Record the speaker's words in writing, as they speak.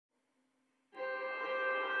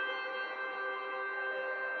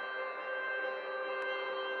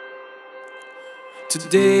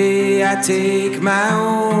Today I take my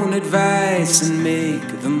own advice and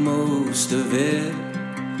make the most of it.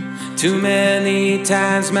 Too many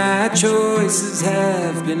times my choices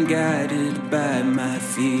have been guided by my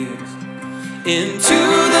fears. Into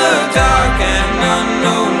the dark and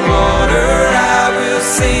unknown water I will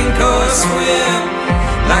sink or swim.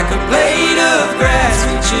 Like a blade of grass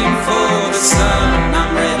reaching for the sun,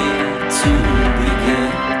 I'm ready to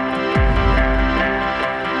begin.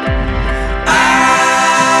 I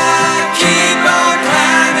keep on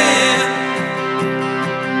climbing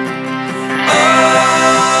up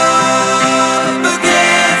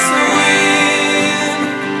against the wind.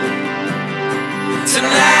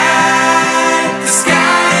 Tonight the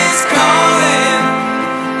sky is calling.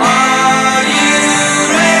 Are you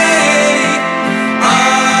ready?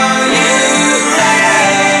 Are you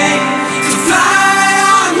ready to fly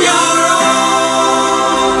on your own?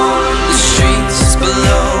 The streets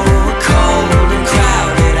below are cold and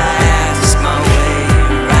crowded. I ask my way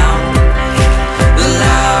around. The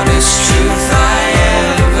loudest truth I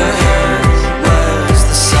ever heard was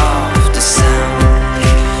the softest sound.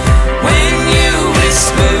 When you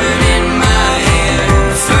whispered in my ear,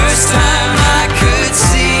 the first time I could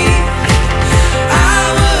see, I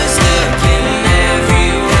was looking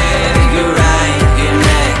everywhere. You're right here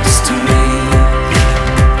next to me.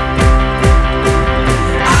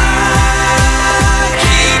 I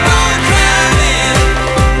keep on climbing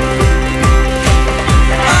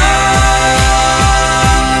up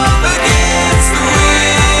against the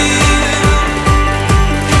wind.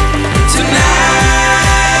 Tonight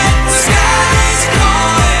the sky is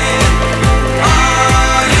calling.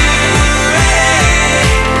 Are you ready?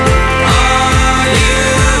 Are you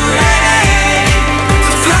ready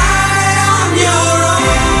to fly on your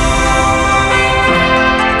own?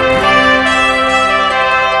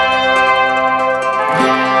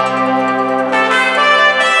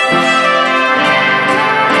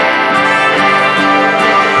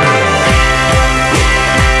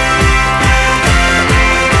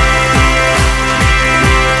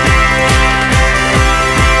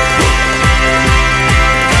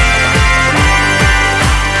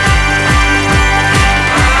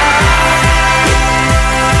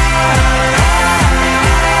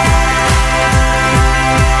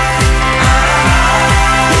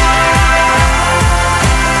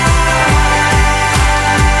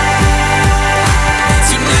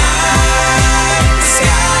 Tonight the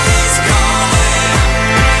sky is calling.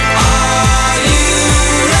 Are you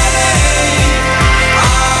ready?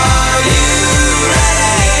 Are you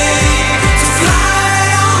ready to fly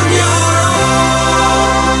on your own?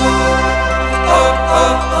 Oh,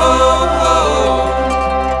 oh, oh, oh.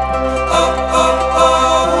 Oh, oh, oh,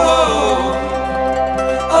 oh.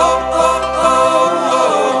 Oh, oh, oh,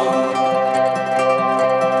 oh.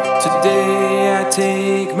 Today I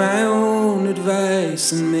take my own advice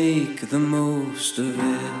and make the most of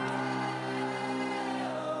it.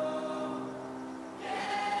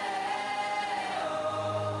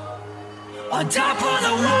 On top of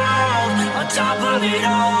the world, on top of it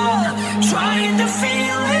all, trying to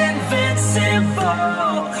feel invincible.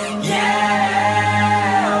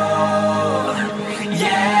 Yeah, oh,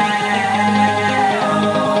 yeah,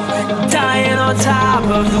 oh. Dying on top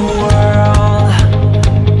of the world.